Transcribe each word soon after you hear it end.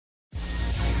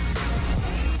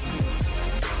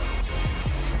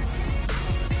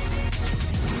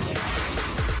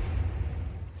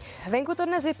Venku to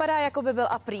dnes vypadá, jako by byl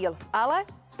apríl, ale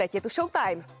teď je tu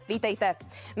Showtime. Vítejte.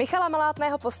 Michala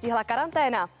Malátného postihla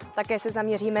karanténa. Také se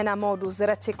zaměříme na módu z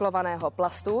recyklovaného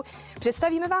plastu.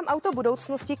 Představíme vám auto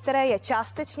budoucnosti, které je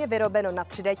částečně vyrobeno na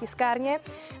 3D tiskárně.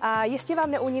 A jistě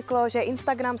vám neuniklo, že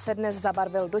Instagram se dnes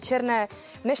zabarvil do černé.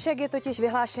 Dnešek je totiž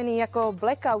vyhlášený jako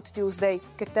Blackout Tuesday,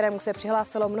 ke kterému se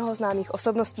přihlásilo mnoho známých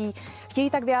osobností. Chtějí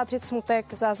tak vyjádřit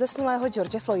smutek za zesnulého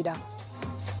George Floyda.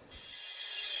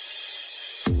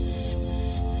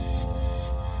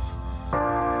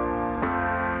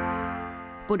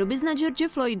 Podobizna George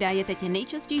Floyda je teď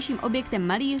nejčastějším objektem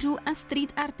malířů a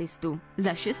street artistů.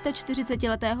 Za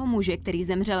 46letého muže, který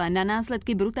zemřel na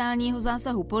následky brutálního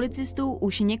zásahu policistů,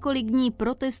 už několik dní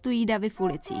protestují davy v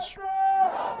ulicích.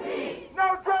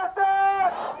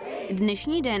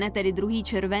 Dnešní den, tedy 2.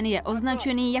 červen, je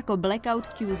označený jako Blackout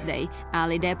Tuesday a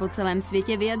lidé po celém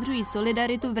světě vyjadřují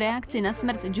solidaritu v reakci na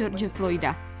smrt George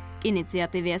Floyda. K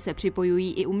iniciativě se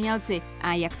připojují i umělci.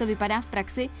 A jak to vypadá v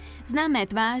praxi? Známé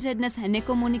tváře dnes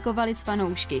nekomunikovali s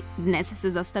fanoušky. Dnes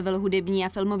se zastavil hudební a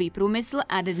filmový průmysl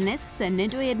a dnes se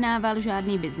nedojednával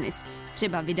žádný biznis.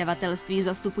 Třeba vydavatelství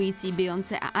zastupující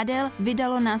Beyoncé a Adele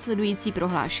vydalo následující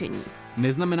prohlášení.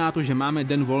 Neznamená to, že máme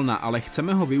den volna, ale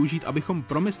chceme ho využít, abychom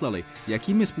promysleli,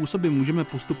 jakými způsoby můžeme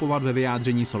postupovat ve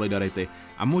vyjádření solidarity.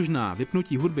 A možná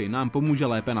vypnutí hudby nám pomůže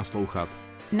lépe naslouchat.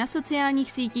 Na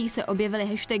sociálních sítích se objevily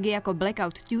hashtagy jako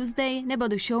Blackout Tuesday nebo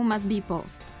The Show Must Be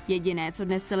Paused. Jediné, co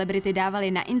dnes celebrity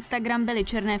dávali na Instagram, byly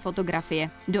černé fotografie.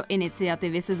 Do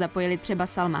iniciativy se zapojili třeba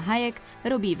Salma Hayek,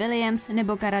 Robbie Williams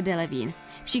nebo Cara Delevingne.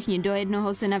 Všichni do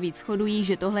jednoho se navíc shodují,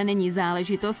 že tohle není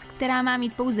záležitost, která má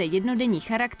mít pouze jednodenní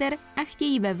charakter a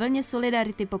chtějí ve vlně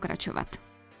solidarity pokračovat.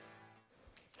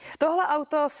 Tohle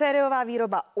auto sériová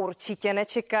výroba určitě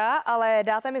nečeká, ale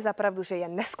dáte mi za pravdu, že je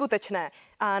neskutečné.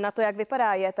 A na to, jak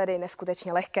vypadá, je tady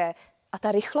neskutečně lehké. A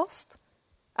ta rychlost?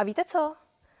 A víte co?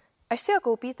 Až si ho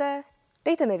koupíte,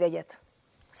 dejte mi vědět.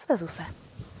 Svezu se.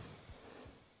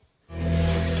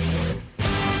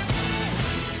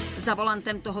 Za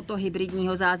volantem tohoto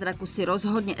hybridního zázraku si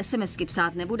rozhodně SMSky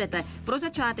psát nebudete. Pro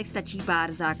začátek stačí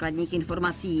pár základních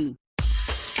informací.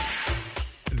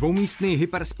 Dvoumístný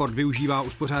hypersport využívá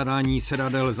uspořádání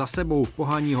sedadel za sebou.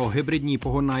 Pohání ho hybridní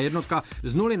pohonná jednotka.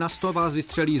 Z 0 na 100 vás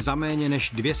vystřelí za méně než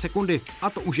 2 sekundy. A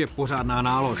to už je pořádná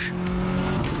nálož.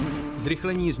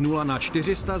 Zrychlení z 0 na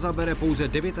 400 zabere pouze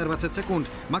 29 sekund.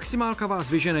 Maximálka vás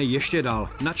vyžene ještě dál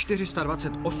na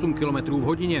 428 km v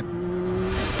hodině.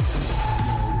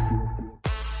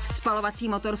 Spalovací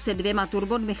motor se 2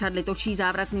 turbodmychadly točí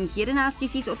závratných 11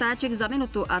 000 otáček za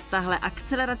minutu a tahle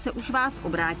akcelerace už vás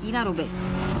obrátí na ruby.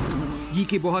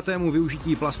 Díky bohatému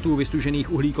využití plastů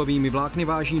vystužených uhlíkovými vlákny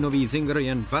váží nový Zinger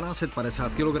jen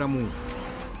 1250 kg.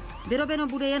 Vyrobeno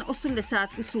bude jen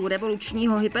 80 kusů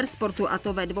revolučního hypersportu, a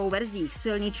to ve 2 verzích,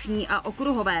 silniční a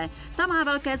okruhové. Ta má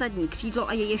velké zadní křídlo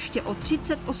a je ještě o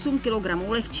 38 kg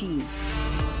lehčí.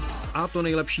 A to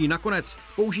nejlepší nakonec.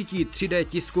 Použití 3D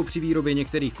tisku při výrobě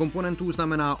některých komponentů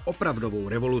znamená opravdovou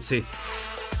revoluci.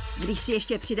 Když si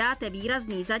ještě přidáte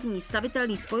výrazný zadní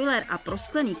stavitelný spoiler a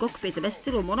prosklený kokpit ve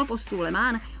stylu monopostů Le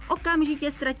Mans,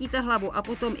 okamžitě ztratíte hlavu a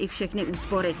potom i všechny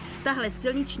úspory. Tahle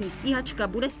silniční stíhačka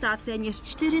bude stát téměř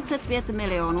 45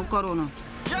 milionů korun.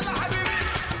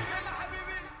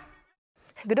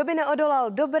 Kdo by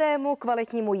neodolal dobrému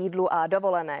kvalitnímu jídlu a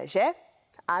dovolené, že?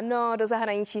 Ano, do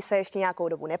zahraničí se ještě nějakou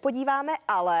dobu nepodíváme,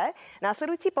 ale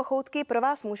následující pochoutky pro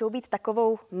vás můžou být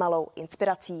takovou malou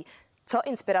inspirací. Co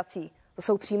inspirací? To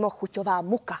jsou přímo chuťová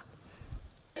muka.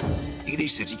 I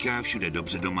když se říká všude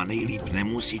dobře doma nejlíp,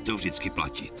 nemusí to vždycky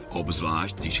platit.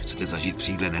 Obzvlášť, když chcete zažít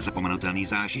při jídle nezapomenutelný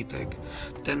zážitek.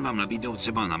 Ten vám nabídnou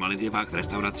třeba na Maledivách v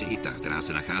restauraci Ita, která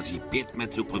se nachází 5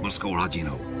 metrů pod mořskou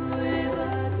hladinou.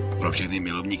 Pro všechny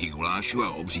milovníky gulášu a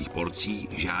obřích porcí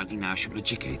žádný nášup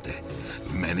nečekejte.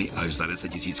 V menu až za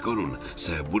 10 000 korun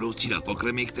se budou střídat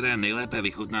pokrmy, které nejlépe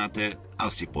vychutnáte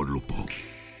asi pod lupou.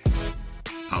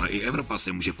 Ale i Evropa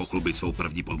se může pochlubit svou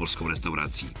první podmořskou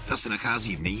restaurací. Ta se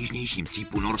nachází v nejjižnějším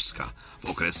cípu Norska, v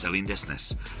okrese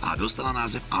Lindesnes, a dostala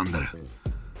název Andr.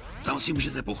 Tam si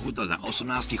můžete pochutnat na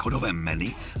 18chodovém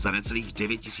menu za necelých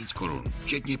 9 000 korun,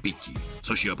 včetně pití,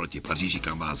 což je oproti Paříži,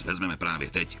 kam vás vezmeme právě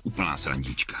teď, úplná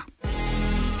srandička.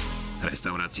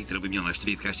 Restaurací, kterou by měl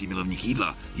navštívit každý milovník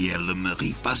jídla, je Le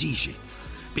Mairie v Paříži.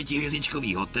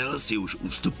 5hvězdičkový hotel si už u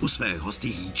vstupu své hosty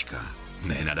hýčká.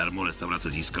 Ne nadarmo restaurace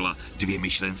získala 2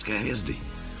 michelinské hvězdy.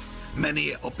 Menu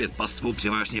je opět pastvou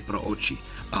převážně pro oči,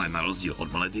 ale na rozdíl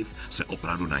od Malediv se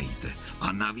opravdu najíte.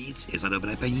 A navíc je za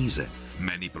dobré peníze.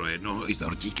 Menu pro jednoho i s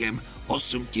dortíkem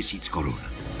 8 000 korun.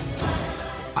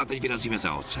 A teď vyrazíme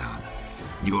za oceán.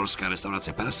 Newyorská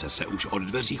restaurace Perse se už od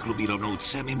dveří chlubí rovnou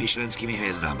 3 michelinskými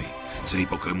hvězdami. Ceny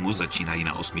pokrmů začínají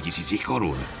na 8 000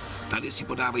 korun. Tady si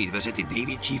podávají dveře ty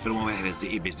největší filmové hvězdy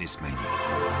i biznismeni.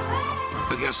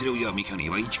 Tak já si jdu udělat míchaný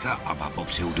vajíčka a vám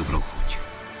popřeju dobrou chuť.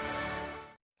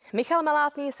 Michal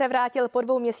Malátný se vrátil po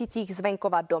 2 měsících z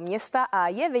venkova do města a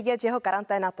je vidět, že ho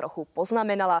karanténa trochu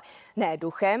poznamenala. Ne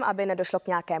duchem, aby nedošlo k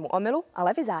nějakému omylu,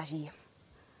 ale vizáží.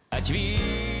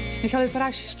 Michal,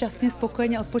 vypadáš šťastně,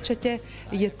 spokojeně, odpočatě.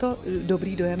 Je to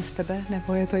dobrý dojem z tebe,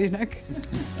 nebo je to jinak?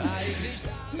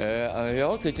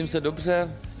 Jo, cítím se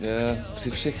dobře.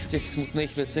 Při všech těch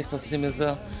smutných věcech vlastně mě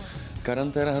ta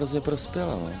karanténa hrozně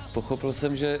prospěla. No. Pochopil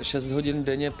jsem, že 6 hodin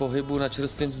denně pohybu na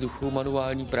čerstvém vzduchu,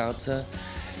 manuální práce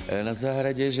na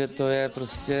zahradě, že to je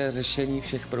prostě řešení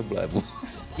všech problémů.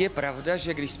 Je pravda,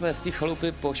 že když jsme z té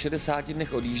chalupy po 60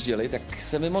 dnech odjížděli, tak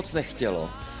se mi moc nechtělo.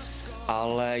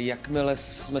 Ale jakmile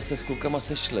jsme se s klukama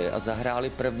sešli a zahráli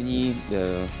první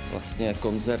vlastně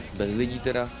koncert bez lidí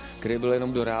teda, který byl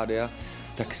jenom do rádia,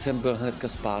 tak jsem byl hnedka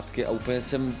zpátky a úplně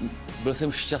byl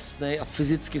jsem šťastný a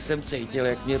fyzicky jsem cítil,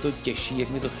 jak mě to těší, jak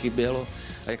mi to chybělo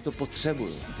a jak to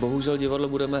potřebuju. Bohužel divadlo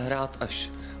budeme hrát až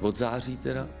od září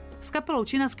teda. S kapelou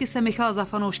Činasky se Michal za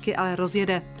fanoušky ale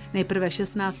rozjede. Nejprve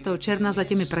 16. června za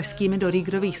těmi pražskými do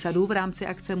Rýgrových sadů v rámci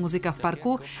akce Muzika v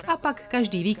parku a pak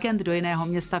každý víkend do jiného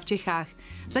města v Čechách.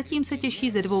 Zatím se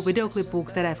těší ze 2 videoklipů,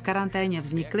 které v karanténě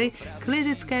vznikly, k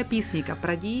lirické písni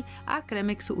Kapradí a k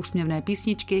remixu úsměvné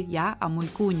písničky Já a můj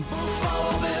kůň.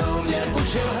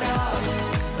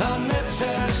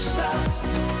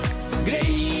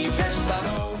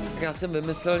 Já jsem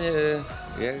vymyslel,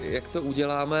 jak to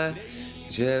uděláme,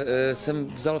 že jsem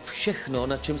vzal všechno,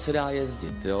 na čem se dá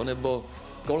jezdit, jo? Nebo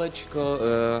kolečko,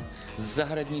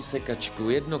 zahradní sekačku,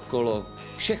 jedno kolo,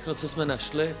 všechno, co jsme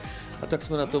našli a tak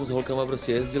jsme na tom s holkama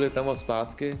prostě jezdili tam a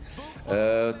zpátky.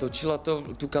 Točila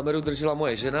tu kameru držela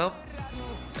moje žena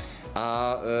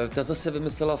a ta zase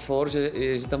vymyslela že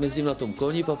tam jezdím na tom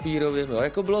koni papírovým, jo?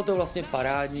 Jako bylo to vlastně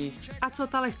parádní. A co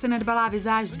ta lehce nedbalá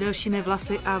vizáž s delšími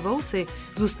vlasy a vousy?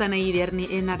 Zůstane jí věrný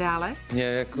i nadále? Mně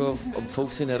jako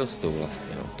fousy nerostou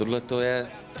vlastně, no. Tohle to je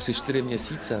 3-4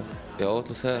 měsíce, jo,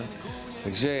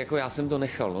 takže jako já jsem to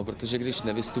nechal, no, protože když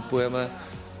nevystupujeme,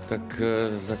 tak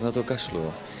na to kašlu,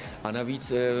 jo. A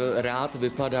navíc rád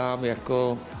vypadám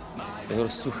jako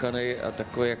rozcuchaný a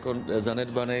takový jako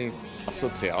zanedbaný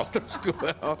asociál trošku,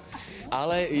 jo.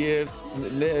 Ale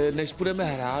než budeme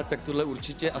hrát, tak tohle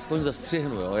určitě aspoň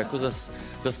zastřihnu, jo, jako zas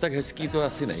tak hezký to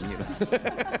asi není, no.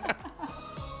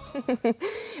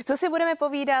 Co si budeme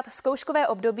povídat, zkouškové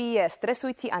období je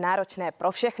stresující a náročné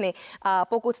pro všechny. A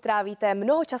pokud trávíte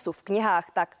mnoho času v knihách,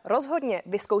 tak rozhodně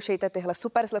vyzkoušejte tyhle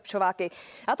super zlepšováky.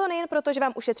 A to nejen proto, že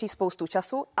vám ušetří spoustu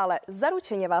času, ale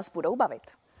zaručeně vás budou bavit.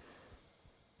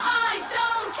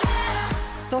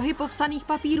 Stohy popsaných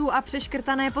papírů a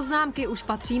přeškrtané poznámky už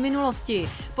patří minulosti.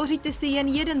 Pořiďte si jen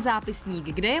jeden zápisník,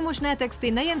 kde je možné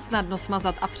texty nejen snadno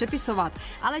smazat a přepisovat,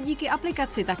 ale díky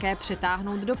aplikaci také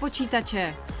přetáhnout do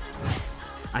počítače.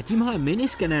 A tímhle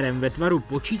miniskenerem ve tvaru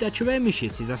počítačové myši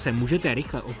si zase můžete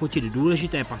rychle ofotit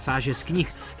důležité pasáže z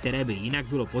knih, které by jinak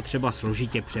bylo potřeba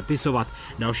složitě přepisovat.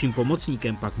 Dalším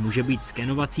pomocníkem pak může být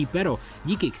skenovací pero,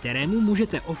 díky kterému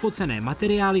můžete ofocené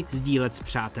materiály sdílet s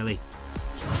přáteli.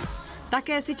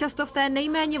 Také si často v té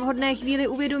nejméně vhodné chvíli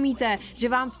uvědomíte, že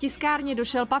vám v tiskárně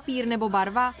došel papír nebo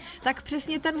barva, tak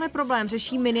přesně tenhle problém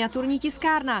řeší miniaturní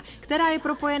tiskárna, která je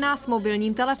propojená s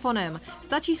mobilním telefonem.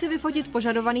 Stačí si vyfotit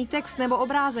požadovaný text nebo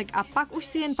obrázek a pak už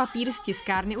si jen papír z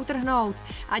tiskárny utrhnout.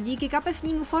 A díky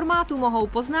kapesnímu formátu mohou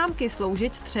poznámky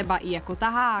sloužit třeba i jako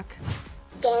tahák.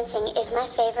 Dancing is my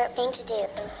favorite thing to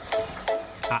do.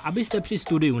 A abyste při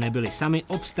studiu nebyli sami,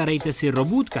 obstarejte si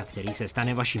robůtka, který se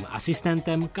stane vaším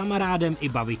asistentem, kamarádem i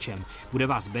bavičem. Bude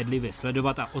vás bedlivě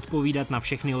sledovat a odpovídat na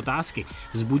všechny otázky.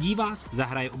 Vzbudí vás,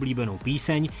 zahraje oblíbenou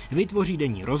píseň, vytvoří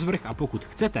denní rozvrh a pokud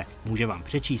chcete, může vám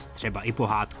přečíst třeba i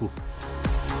pohádku.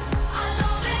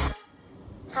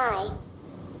 Hi.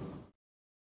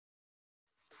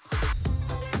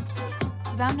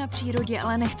 Vám na přírodě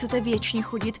ale nechcete věčně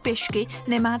chodit pěšky,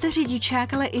 nemáte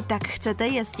řidičák, ale i tak chcete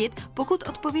jezdit? Pokud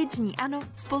odpověď zní ano,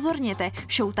 zpozorněte.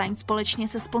 Showtime společně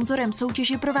se sponzorem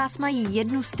soutěže pro vás mají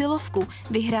jednu stylovku.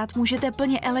 Vyhrát můžete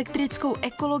plně elektrickou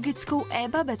ekologickou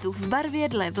e-babetu v barvě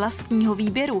dle vlastního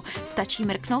výběru. Stačí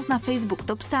mrknout na Facebook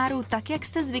Topstaru tak, jak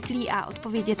jste zvyklí a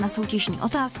odpovědět na soutěžní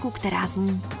otázku, která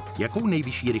zní. Jakou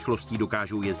nejvyšší rychlostí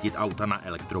dokážou jezdit auta na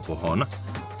elektropohon?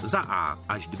 Za A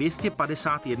až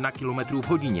 251 km v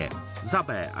hodině, za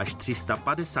B až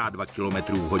 352 km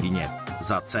v hodině,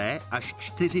 za C až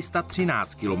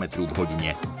 413 km v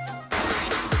hodině.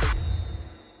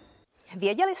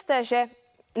 Věděli jste, že...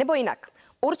 Nebo jinak,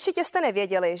 Určitě jste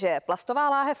nevěděli, že plastová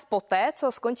láhev poté,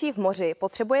 co skončí v moři,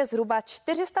 potřebuje zhruba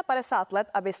 450 let,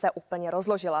 aby se úplně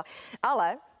rozložila.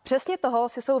 Ale přesně toho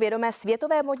si jsou vědomé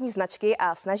světové módní značky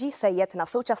a snaží se jet na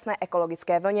současné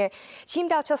ekologické vlně. Čím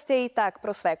dál častěji tak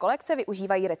pro své kolekce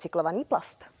využívají recyklovaný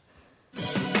plast.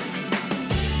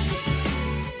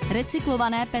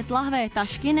 Recyklované PET lahve,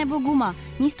 tašky nebo guma.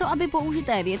 Místo, aby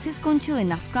použité věci skončily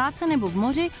na skládce nebo v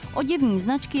moři, oděvní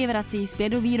značky je vracejí zpět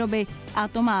do výroby. A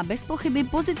to má bez pochyby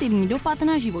pozitivní dopad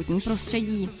na životní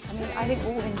prostředí.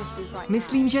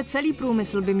 Myslím, že celý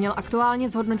průmysl by měl aktuálně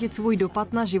zhodnotit svůj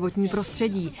dopad na životní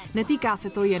prostředí. Netýká se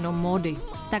to jenom módy.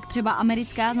 Tak třeba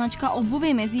americká značka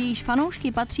obuvy, mezi jejíž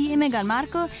fanoušky patří i Meghan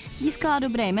Markle, získala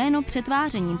dobré jméno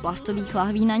přetvářením plastových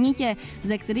lahví na nitě,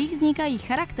 ze kterých vznikají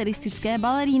charakteristické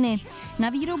baleríny. Na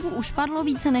výrobu už padlo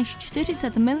více než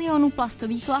 40 milionů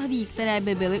plastových lahví, které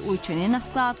by byly určeny na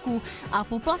skládku, a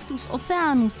po plastu z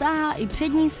oceánu sahá i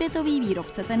přední světový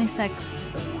výrobce tenisek.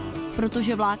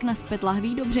 Protože vlákna z PET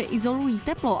lahví dobře izolují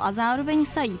teplo a zároveň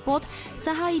sají pot,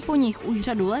 sahají po nich už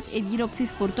řadu let i výrobci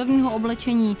sportovního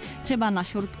oblečení. Třeba na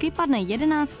šortky padne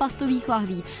 11 plastových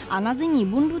lahví a na zimní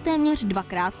bundu téměř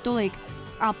 2x tolik.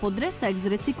 A po dresech z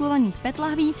recyklovaných PET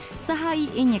lahví sahají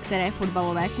i některé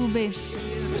fotbalové kluby.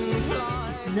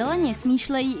 Zeleně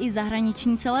smýšlejí i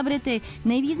zahraniční celebrity.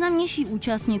 Nejvýznamnější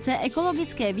účastnice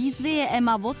ekologické výzvy je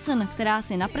Emma Watson, která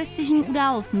si na prestižní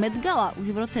událost Met Gala už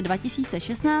v roce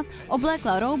 2016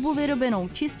 oblékla róbu vyrobenou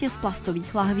čistě z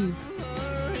plastových lahví.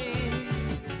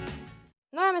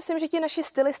 No já myslím, že ti naši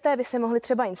stylisté by se mohli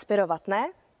třeba inspirovat, ne?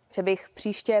 Že bych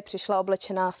příště přišla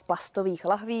oblečená v plastových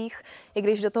lahvích, i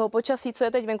když do toho počasí, co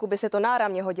je teď venku, by se to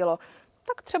náramně hodilo.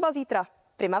 Tak třeba zítra.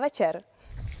 Prima večer.